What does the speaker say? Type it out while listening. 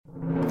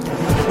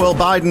Well,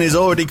 Biden is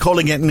already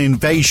calling it an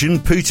invasion.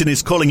 Putin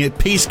is calling it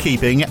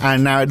peacekeeping.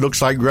 And now it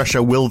looks like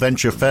Russia will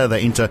venture further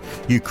into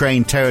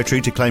Ukraine territory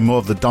to claim more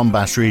of the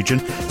Donbass region.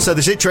 So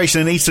the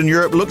situation in Eastern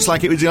Europe looks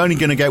like it was only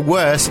going to get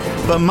worse.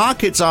 But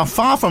markets are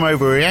far from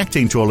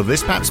overreacting to all of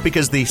this, perhaps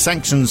because the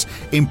sanctions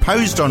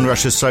imposed on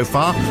Russia so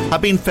far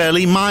have been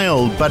fairly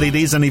mild. But it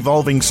is an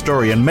evolving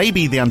story. And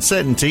maybe the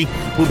uncertainty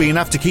will be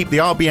enough to keep the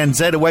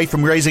RBNZ away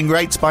from raising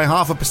rates by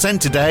 0.5%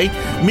 today.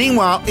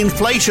 Meanwhile,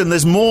 inflation,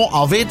 there's more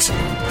of it.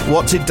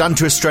 What's it done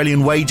to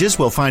Australian wages?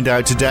 We'll find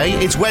out today.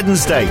 It's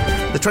Wednesday,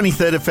 the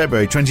 23rd of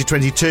February,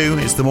 2022.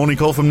 It's the morning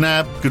call from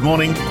NAB. Good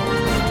morning.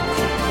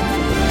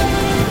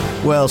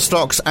 Well,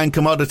 stocks and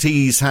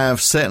commodities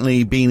have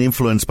certainly been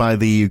influenced by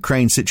the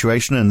Ukraine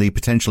situation and the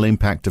potential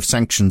impact of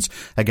sanctions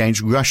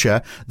against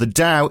Russia. The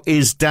Dow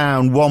is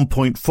down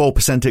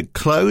 1.4% at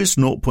close,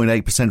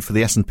 0.8% for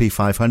the S&P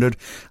 500,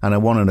 and a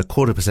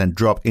 1.25%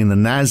 drop in the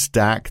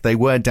Nasdaq. They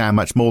were down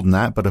much more than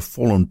that, but have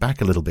fallen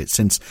back a little bit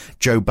since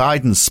Joe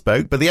Biden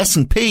spoke. But the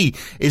S&P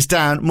is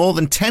down more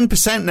than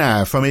 10%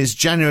 now from its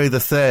January the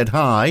 3rd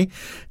high.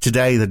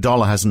 Today, the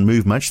dollar hasn't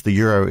moved much. The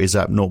euro is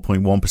up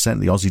 0.1%.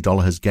 The Aussie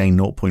dollar has gained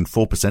 0.4%,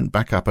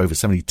 back up over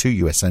 72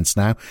 US cents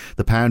now.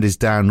 The pound is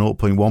down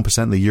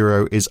 0.1%. The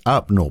euro is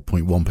up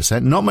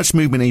 0.1%. Not much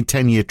movement in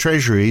 10-year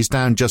treasuries,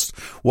 down just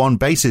 1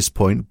 basis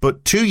point,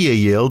 but 2-year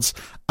yields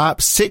up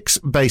 6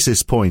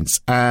 basis points,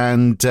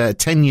 and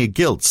 10-year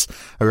gilts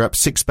are up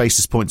 6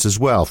 basis points as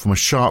well, from a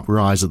sharp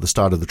rise at the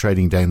start of the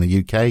trading day in the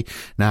UK,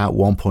 now at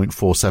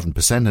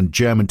 1.47%, and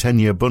German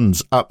 10-year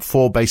bunds up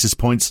 4 basis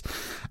points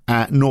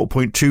at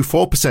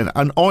 0.24%.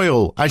 And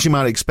oil, as you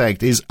might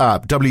expect, is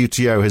up.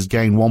 WTO has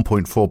gained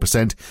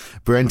 1.4%.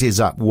 Brent is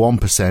up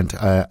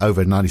 1%,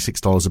 over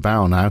 $96 a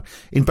barrel now.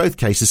 In both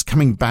cases,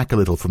 coming back a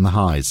little from the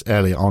highs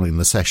earlier on in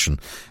the session.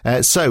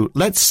 So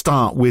let's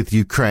start with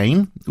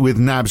Ukraine, with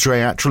NAB's Ray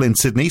Attrell in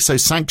Sydney. So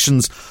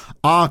sanctions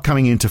are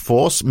coming into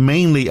force,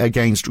 mainly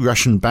against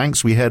Russian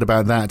banks. We heard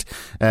about that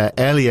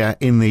earlier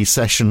in the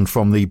session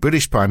from the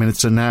British Prime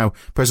Minister. Now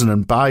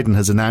President Biden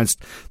has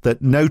announced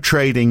that no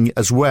trading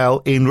as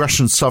well in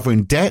Russian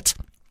sovereign debt.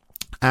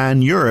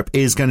 And Europe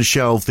is going to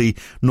shelve the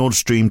Nord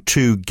Stream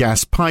 2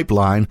 gas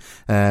pipeline,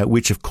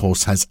 which, of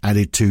course, has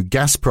added to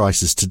gas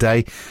prices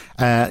today.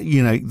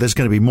 There's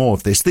going to be more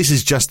of this. This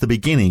is just the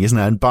beginning, isn't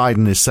it? And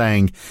Biden is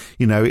saying,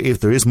 if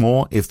there's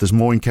more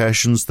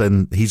incursions,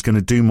 then he's going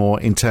to do more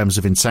in terms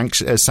of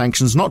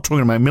sanctions. Not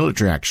talking about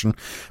military action,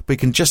 but you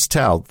can just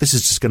tell this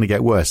is just going to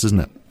get worse, isn't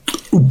it?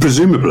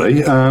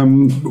 Presumably,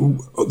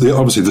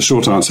 obviously the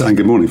short answer, and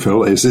good morning,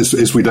 Phil,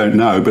 is we don't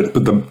know, but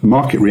the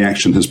market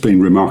reaction has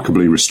been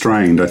remarkably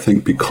restrained, I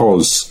think,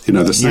 because,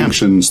 the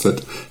sanctions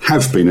that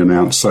have been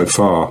announced so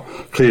far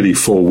clearly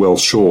fall well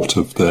short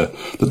of the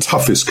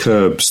toughest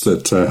curbs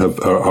that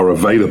are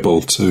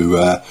available to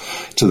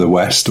the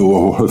West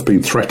or have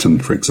been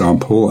threatened, for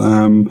example.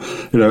 And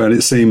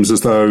it seems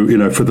as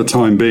though, for the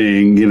time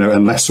being,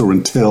 unless or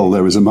until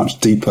there is a much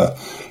deeper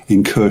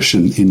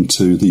incursion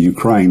into the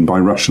Ukraine by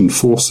Russian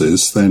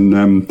forces, then,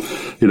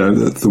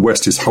 the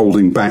West is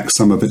holding back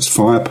some of its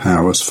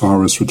firepower as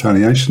far as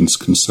retaliation is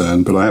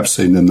concerned. But I have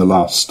seen in the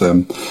last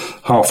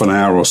half an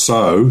hour or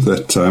so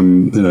that,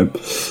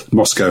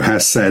 Moscow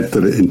has said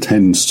that it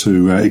intends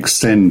to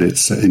extend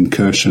its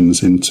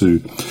incursions into,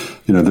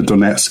 the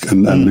Donetsk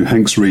and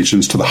Luhansk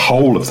regions to the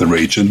whole of the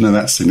region. And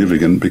that's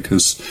significant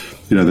because,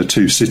 the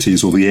two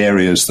cities or the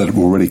areas that are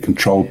already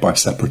controlled by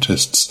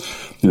separatists,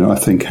 I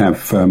think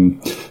have,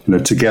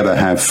 together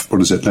have,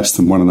 less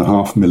than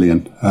 1.5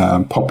 million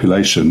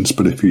populations.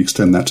 But if you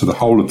extend that to the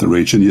whole of the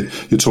region,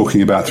 you're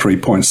talking about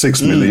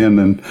 3.6 million.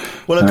 And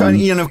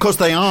of course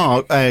they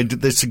are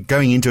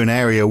going into an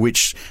area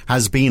which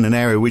has been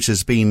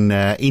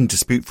in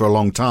dispute for a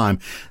long time.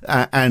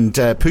 And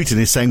Putin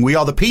is saying we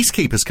are the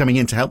peacekeepers coming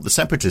in to help the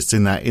separatists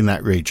in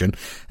that region.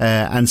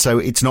 And so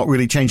it's not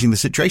really changing the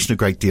situation a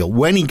great deal.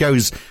 When he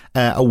goes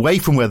away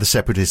from where the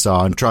separatists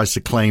are and tries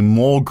to claim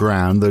more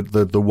ground,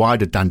 the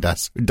wider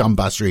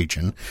Donbass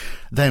region,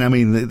 then,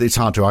 it's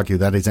hard to argue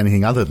that is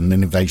anything other than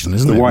an invasion,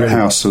 isn't it? The White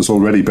House has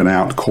already been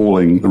out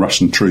calling the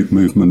Russian troop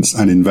movements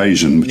an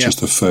invasion, which is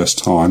the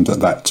first time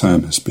that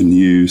term has been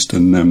used.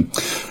 And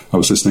I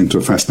was listening to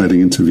a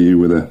fascinating interview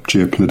with a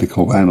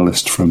geopolitical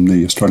analyst from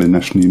the Australian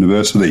National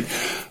University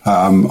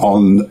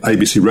on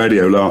ABC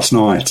Radio last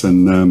night.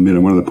 And,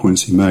 one of the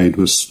points he made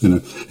was,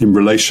 in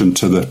relation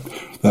to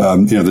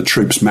the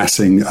troops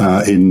massing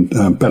in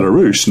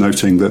Belarus,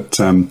 noting that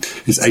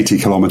it's 80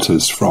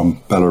 kilometers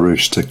from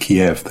Belarus to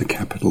Kiev, the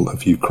capital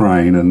of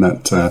Ukraine, and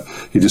that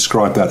he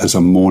described that as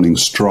a morning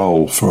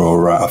stroll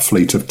for a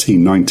fleet of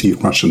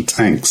T-90 Russian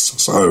tanks.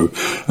 So,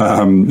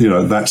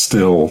 that's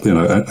still,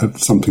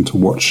 something to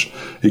watch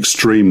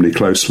extremely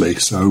closely.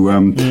 So,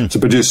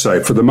 but just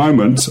say, for the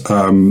moment,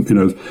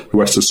 the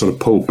West has sort of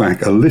pulled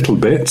back a little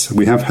bit.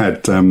 We have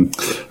had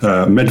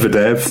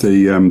Medvedev,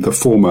 the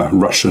former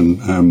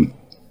Russian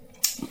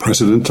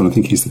president, and I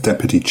think he's the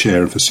deputy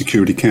chair of the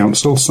Security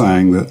Council,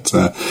 saying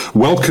that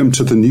welcome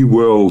to the new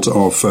world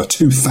of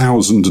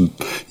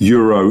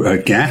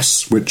 €2,000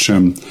 gas, which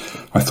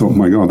I thought,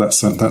 my God,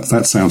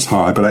 that sounds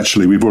high, but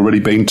actually we've already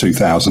been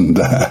 2,000.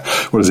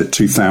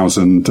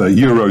 2,000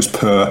 euros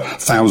per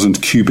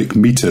 1,000 cubic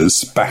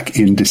meters back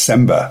in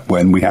December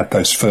when we had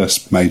those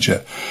first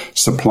major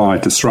supply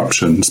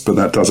disruptions. But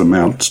that does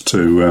amount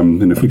to,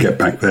 and if we get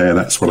back there,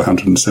 that's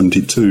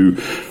 172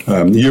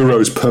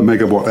 euros per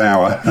megawatt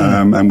hour,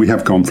 and we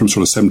have gone from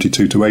sort of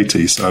 72 to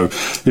 80. So,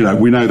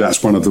 we know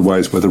that's one of the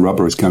ways where the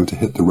rubber is going to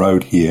hit the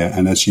road here.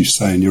 And as you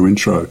say in your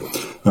intro,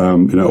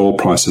 oil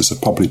prices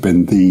have probably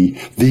been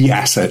the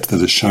asset that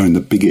has shown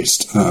the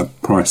biggest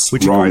price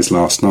rise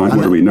last night.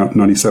 What are we,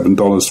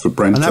 $97 for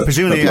Brent? And that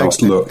presumably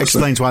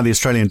explains why the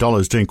Australian dollar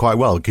is doing quite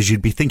well, because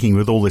you'd be thinking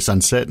with all this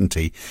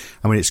uncertainty.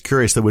 I mean, it's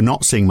curious that we're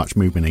not seeing much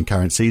movement in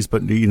currencies,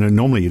 but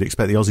normally you'd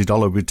expect the Aussie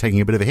dollar would be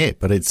taking a bit of a hit,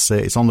 but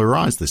it's on the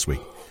rise this week.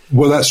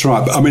 Well, that's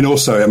right.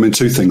 But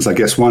two things, I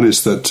guess. One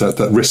is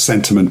that risk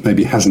sentiment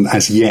maybe hasn't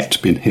as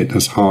yet been hit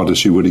as hard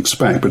as you would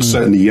expect. But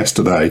certainly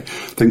yesterday, I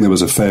think there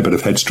was a fair bit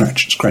of head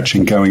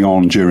scratching going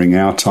on during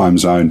our time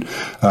zone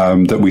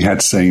that we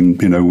had seen.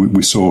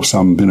 We saw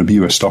some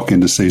US stock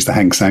indices. The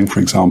Hang Seng, for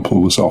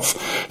example, was off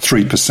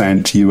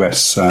 3%.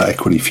 US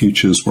equity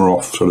futures were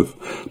off sort of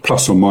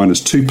plus or minus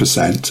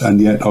 2%.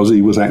 And yet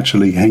Aussie was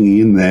actually hanging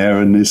in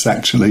there and is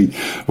actually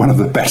one of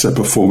the better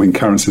performing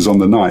currencies on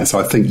the night. So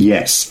I think,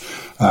 yes,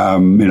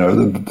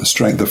 the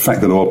strength, the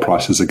fact that oil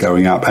prices are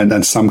going up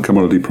and some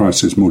commodity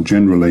prices more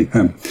generally.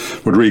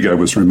 Rodrigo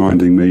was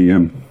reminding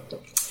me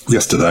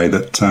yesterday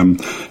that,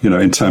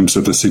 in terms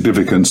of the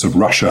significance of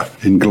Russia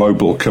in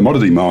global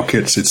commodity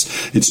markets,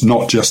 it's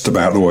not just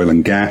about oil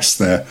and gas.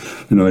 They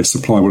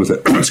supply,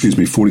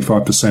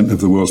 45%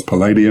 of the world's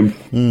palladium,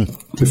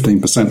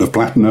 15% of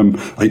platinum,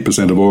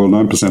 8% of oil,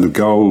 9% of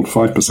gold,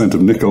 5%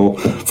 of nickel,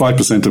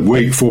 5% of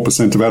wheat,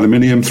 4% of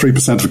aluminium,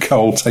 3% of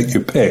coal, take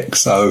your pick.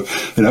 So,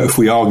 if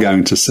we are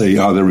going to see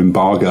either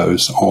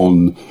embargoes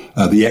on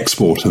the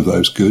export of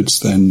those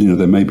goods, then,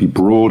 there may be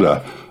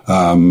broader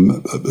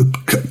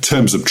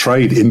terms of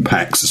trade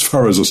impacts as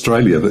far as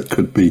Australia that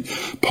could be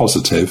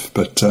positive,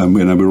 but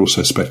we're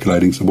also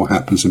speculating to what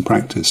happens in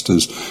practice.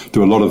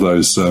 Do a lot of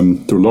those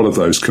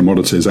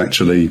commodities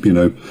actually,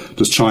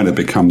 does China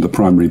become the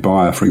primary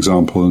buyer, for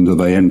example, and do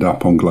they end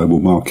up on global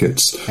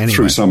markets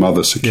through some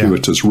other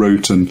circuitous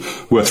route? And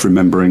worth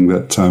remembering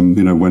that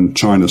when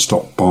China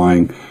stopped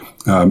buying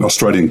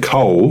Australian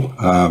coal,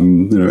 a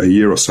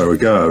year or so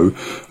ago,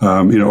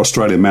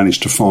 Australia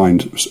managed to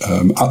find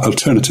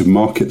alternative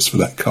markets for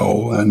that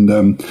coal, and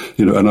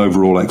and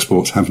overall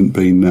exports haven't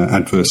been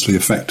adversely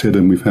affected,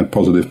 and we've had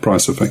positive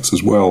price effects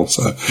as well.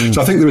 So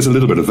I think there is a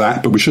little bit of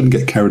that, but we shouldn't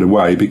get carried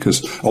away,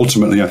 because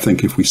ultimately, I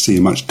think if we see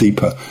a much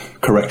deeper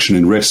correction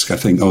in risk, I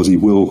think Aussie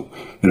will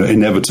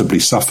inevitably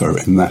suffer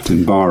in that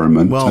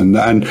environment. Well,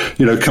 and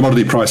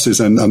commodity prices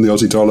and the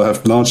Aussie dollar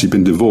have largely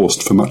been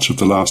divorced for much of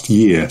the last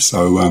year.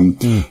 So,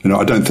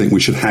 I don't think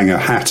we should hang a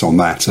hat on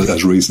that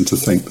as reason to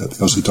think that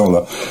the Aussie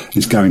dollar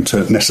is going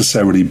to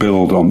necessarily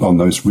build on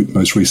those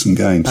most recent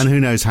gains. And who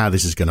knows how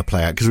this is going to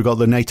play out, because we've got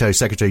the NATO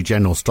Secretary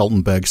General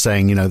Stoltenberg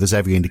saying, there's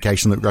every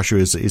indication that Russia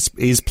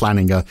is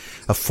planning a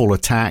full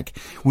attack.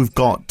 We've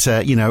got,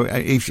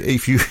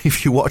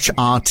 if you watch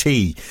RT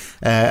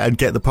and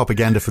get the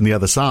propaganda from the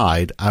other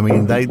side, I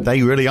mean,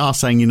 they really are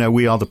saying,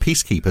 we are the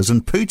peacekeepers.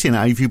 And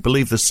Putin, if you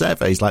believe the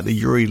surveys like the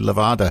Yuri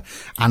Levada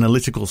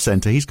Analytical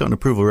Center, he's got an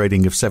approval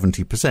rating of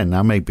 70%.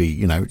 Now,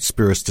 maybe,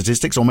 spurious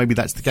statistics, or maybe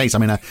that's the case. I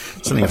mean,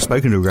 certainly I've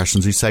spoken to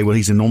Russians who say, well,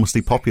 he's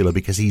enormously popular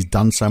because he's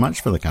done so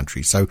much for the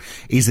country. So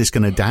is this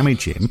going to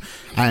damage him?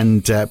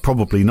 And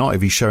probably not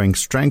if he's showing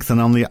strength.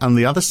 And on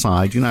the other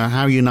side,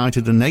 how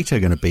united are NATO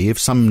going to be if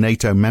some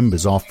NATO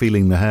members are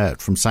feeling the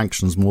hurt from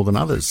sanctions more than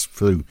others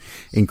through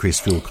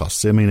increased fuel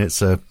costs? I mean,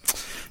 it's a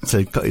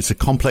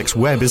complex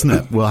web, isn't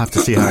it? We'll have to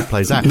see how it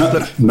plays out.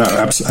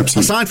 Absolutely.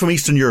 Aside from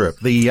Eastern Europe,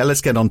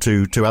 let's get on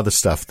to other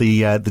stuff.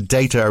 The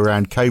data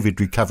around COVID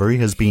recovery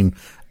has been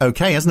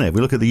okay, hasn't it? If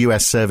we look at the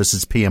US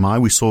services PMI,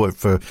 we saw it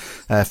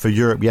for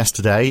Europe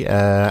yesterday,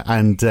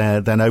 and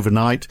then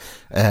overnight,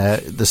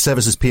 the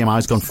services PMI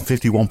has gone from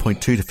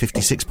 51.2 to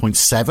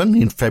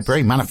 56.7 in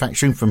February.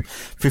 Manufacturing from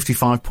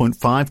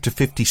 55.5 to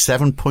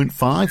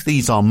 57.5.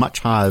 These are much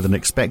higher than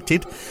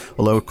expected.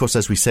 Although, of course,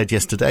 as we said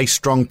yesterday,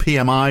 strong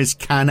PMIs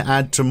can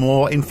add to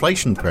more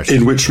inflation pressure.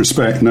 In which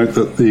respect, note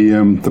that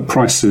the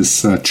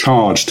prices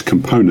charged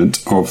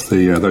component of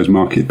those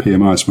market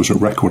PMIs was at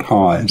record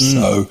highs.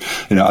 So,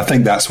 I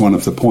think that's one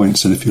of the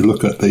points. And if you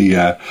look at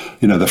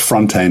the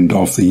front end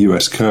of the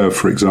US curve,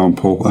 for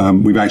example,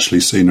 we've actually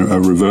seen a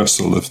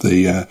reversal of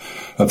the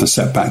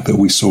setback that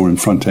we saw in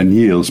front end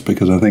yields,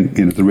 because I think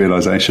the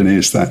realization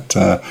is that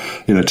to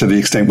the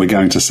extent we're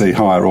going to see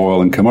higher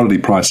oil and commodity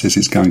prices,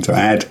 it's going to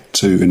add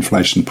to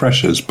inflation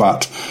pressures.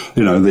 But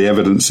the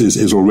evidence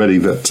is already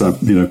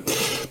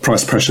that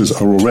price pressures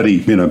are already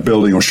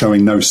building or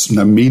showing no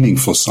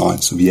meaningful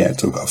signs of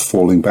yet of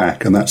falling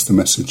back, and that's the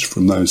message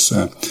from those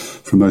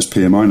those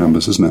PMI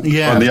numbers, isn't it?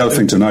 Yeah. And the other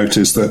thing to note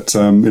is that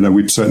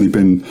we've certainly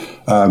been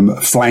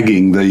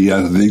flagging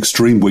the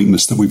extreme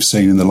weakness that we've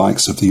seen in the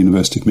likes of the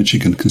University of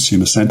Michigan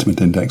Consumer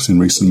Sentiment Index in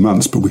recent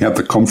months. But we had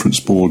the Conference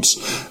Board's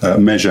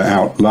measure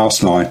out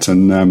last night,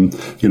 and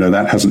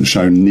that hasn't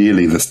shown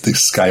nearly the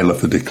scale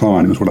of the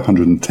decline. It was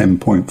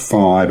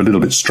 110.5, a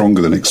little bit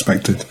stronger than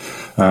expected,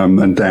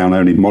 and down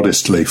only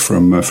modestly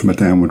from a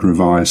downward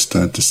revised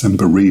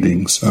December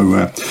reading. So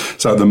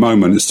at the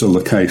moment, it's still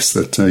the case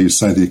that you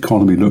say the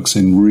economy looks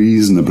in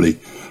reasonably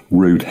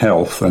rude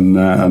health, and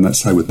let's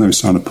say with no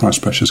sign of price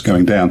pressures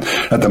going down.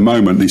 At the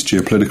moment, these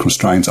geopolitical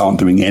strains aren't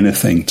doing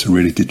anything to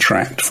really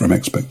detract from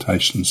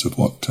expectations of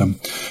what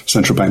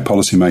central bank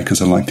policymakers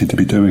are likely to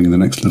be doing in the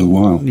next little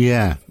while.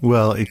 Yeah,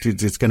 well,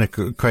 it's going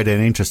to create an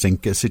interesting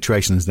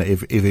situation, isn't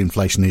it? If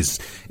inflation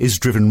is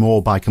driven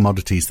more by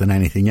commodities than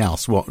anything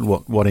else,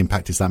 what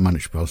impact is that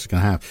monetary policy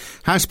going to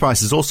have? House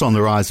prices also on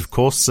the rise, of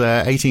course,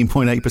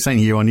 18.8%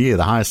 year on year,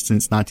 the highest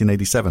since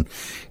 1987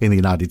 in the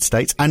United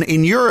States. And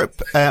in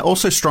Europe,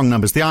 also strong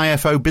numbers. The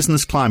IFO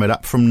business climate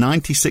up from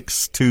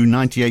 96 to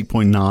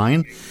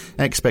 98.9.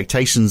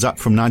 Expectations up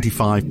from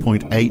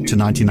 95.8 to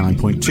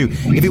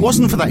 99.2. If it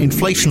wasn't for that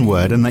inflation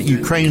word and that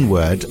Ukraine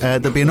word,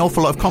 there'd be an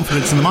awful lot of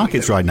confidence in the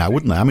markets right now,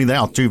 wouldn't there? I mean, they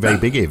are two very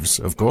big ifs,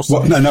 of course.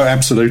 Well, no,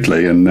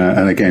 absolutely. And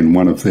again,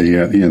 one of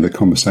the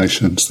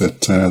conversations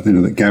that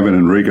that Gavin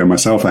and Riga and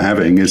myself are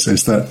having is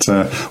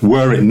that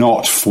were it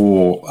not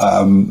for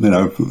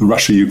the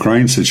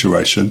Russia-Ukraine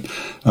situation,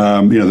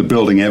 the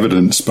building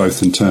evidence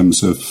both in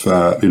terms of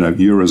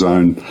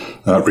Eurozone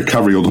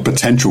recovery or the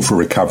potential for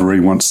recovery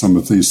once some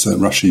of these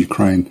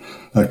Russia-Ukraine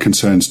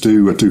concerns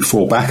do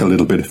fall back a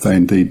little bit, if they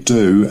indeed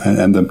do,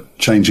 and the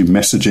changing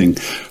messaging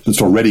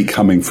that's already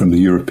coming from the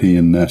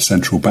European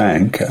Central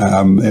Bank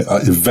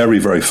is very,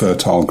 very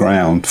fertile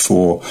ground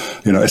for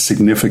a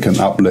significant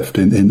uplift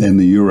in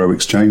the euro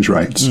exchange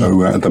rate.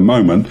 So at the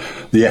moment,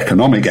 the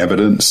economic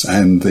evidence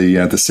and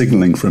the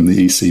signalling from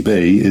the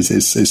ECB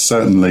is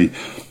certainly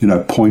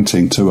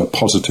pointing to a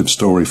positive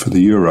story for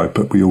the euro,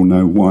 but we all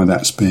know why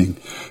that's being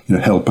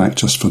held back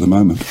just for the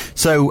moment.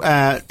 So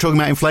talking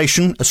about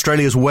inflation,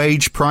 Australia's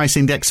wage price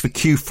index for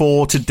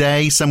Q4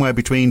 today, somewhere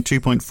between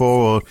 2.4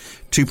 or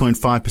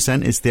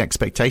 2.5% is the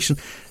expectation.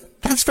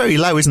 That's very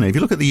low, isn't it? If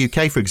you look at the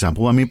UK, for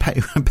example, I mean,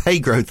 pay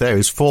growth there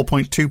is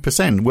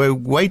 4.2%. We're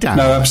way down.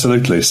 No,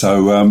 absolutely.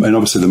 So, and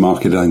obviously the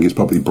market, I think, is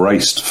probably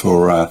braced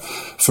for a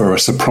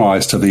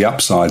surprise to the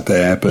upside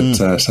there.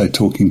 But say,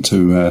 talking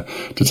to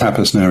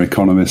Tapas and our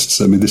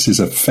economists, I mean, this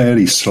is a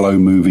fairly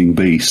slow-moving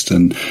beast,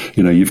 and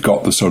you've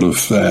got the sort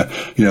of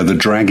the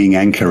dragging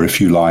anchor, if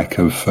you like,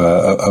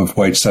 of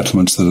wage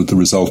settlements that are the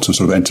result of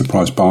sort of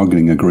enterprise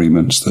bargaining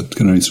agreements that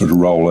can only sort of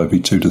roll every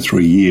 2 to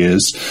 3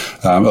 years.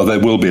 Or there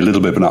will be a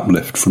little bit of an uplift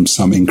from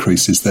some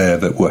increases there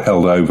that were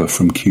held over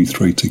from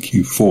Q3 to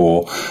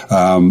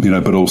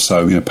Q4. But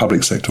also,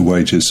 public sector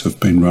wages have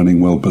been running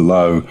well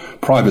below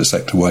private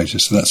sector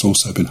wages, so that's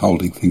also been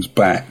holding things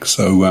back.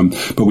 So,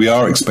 but we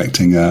are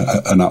expecting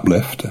an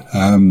uplift.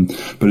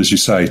 But as you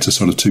say, to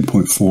sort of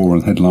 2.4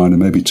 on headline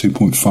and maybe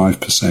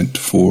 2.5%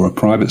 for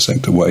private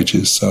sector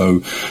wages. So,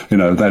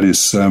 that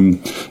is,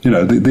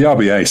 the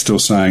RBA is still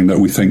saying that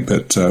we think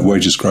that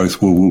wages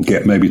growth will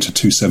get maybe to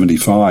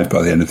 2.75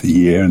 by the end of the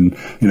year, and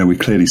we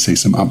clearly see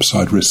some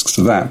upside risks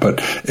to that. But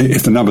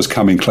if the numbers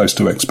come in close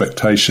to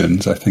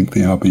expectations, I think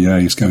the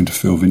RBA is going to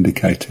feel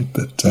vindicated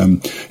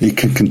that it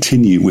can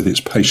continue with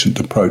its patient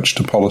approach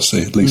to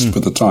policy, at least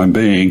for the time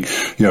being,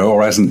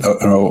 or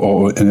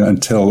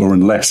until or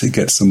unless it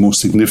gets some more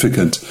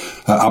significant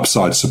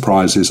upside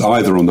surprises,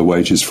 either on the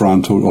wages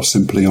front or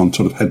simply on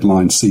sort of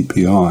headline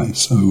CPI.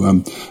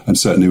 So, and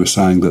certainly we're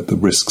saying that the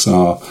risks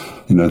are,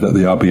 that the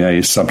RBA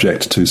is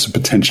subject to some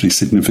potentially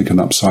significant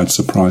upside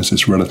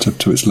surprises relative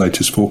to its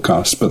latest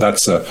forecast. But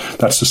that's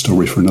a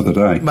story for another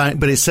day.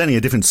 But it's certainly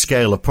a different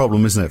scale of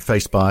problem, isn't it,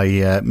 faced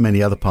by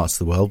many other parts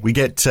of the world. We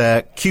get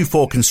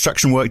Q4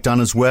 construction work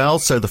done as well.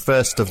 So the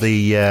first of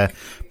the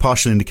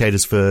partial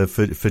indicators for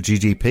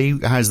GDP.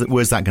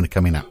 Where's that going to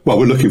come in at? Well,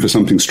 we're looking for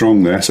something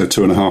strong there, so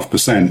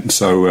 2.5%.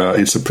 So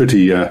it's a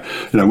pretty,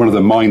 one of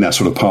the minor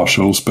sort of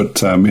partials,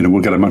 but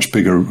we'll get a much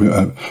bigger,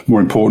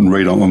 more important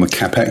read on the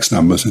capex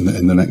numbers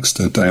in the next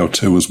day or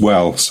two as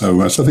well.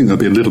 So I think there'll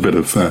be a little bit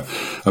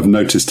of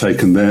notice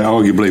taken there.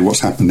 Arguably,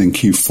 what's happened in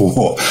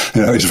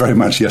Q4, is very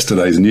much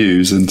yesterday's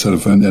news, and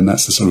and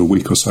that's a sort of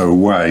week or so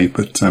away.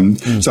 But so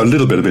a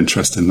little bit of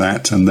interest in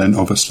that, and then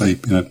obviously,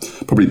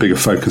 probably bigger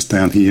focus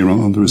down here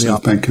on the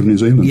Reserve Bank of New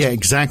Zealand. Yeah,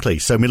 exactly.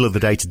 So middle of the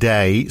day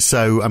today.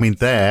 So I mean,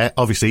 there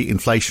obviously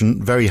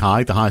inflation very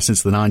high, the highest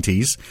since the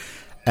 90s.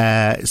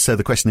 So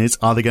the question is,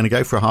 are they going to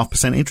go for a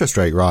 0.5% interest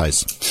rate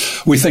rise?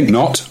 We think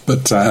not,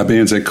 but our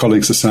BNZ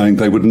colleagues are saying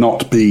they would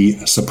not be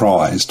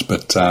surprised.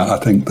 But I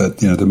think that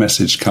the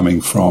message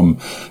coming from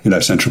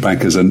central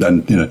bankers and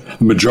the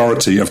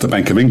majority of the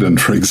Bank of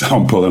England, for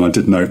example, and I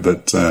did note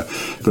that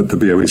the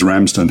BOE's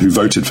Ramsden, who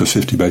voted for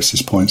 50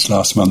 basis points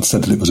last month,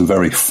 said that it was a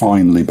very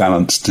finely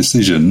balanced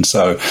decision.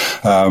 So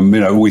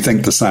we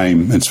think the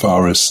same as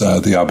far as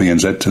the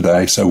RBNZ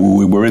today. So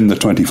we're in the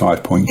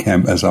 25-point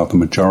camp, as are the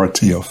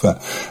majority of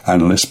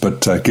analysts.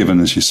 But given,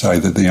 as you say,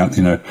 that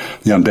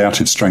the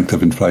undoubted strength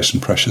of inflation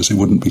pressures, it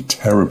wouldn't be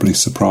terribly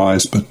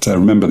surprised. But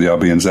remember, the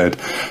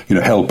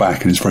RBNZ, held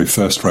back in its very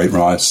first rate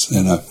rise,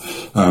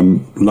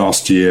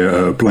 last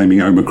year,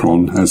 blaming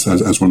Omicron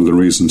as one of the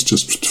reasons,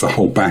 just to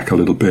hold back a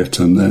little bit,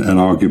 and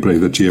arguably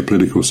the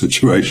geopolitical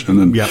situation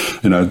and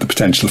the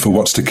potential for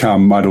what's to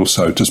come might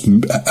also just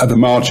at the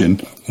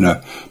margin,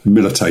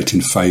 militate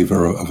in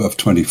favour of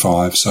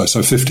 25.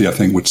 So 50, I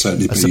think, would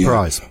certainly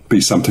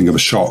be something of a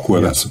shock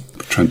where that's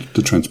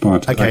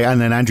transpired. Okay, and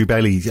then Andrew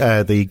Bailey,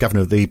 the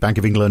Governor of the Bank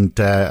of England,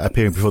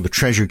 appearing before the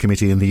Treasury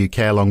Committee in the UK,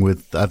 along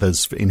with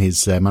others in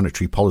his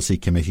Monetary Policy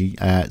Committee.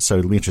 So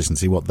it'll be interesting to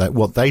see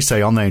what they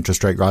say on their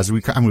interest rate rise.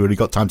 We haven't really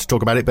got time to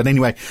talk about it, but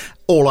anyway,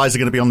 all eyes are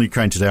going to be on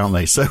Ukraine today, aren't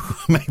they? So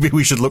maybe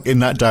we should look in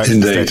that direction.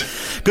 Indeed.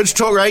 Good to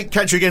talk, Ray.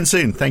 Catch you again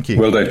soon. Thank you.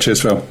 Well done.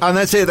 Cheers, Phil. And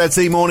that's it. That's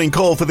the morning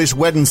call for this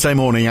Wednesday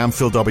morning. I'm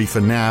Phil Dobbie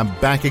for now.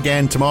 Back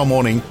again tomorrow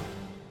morning.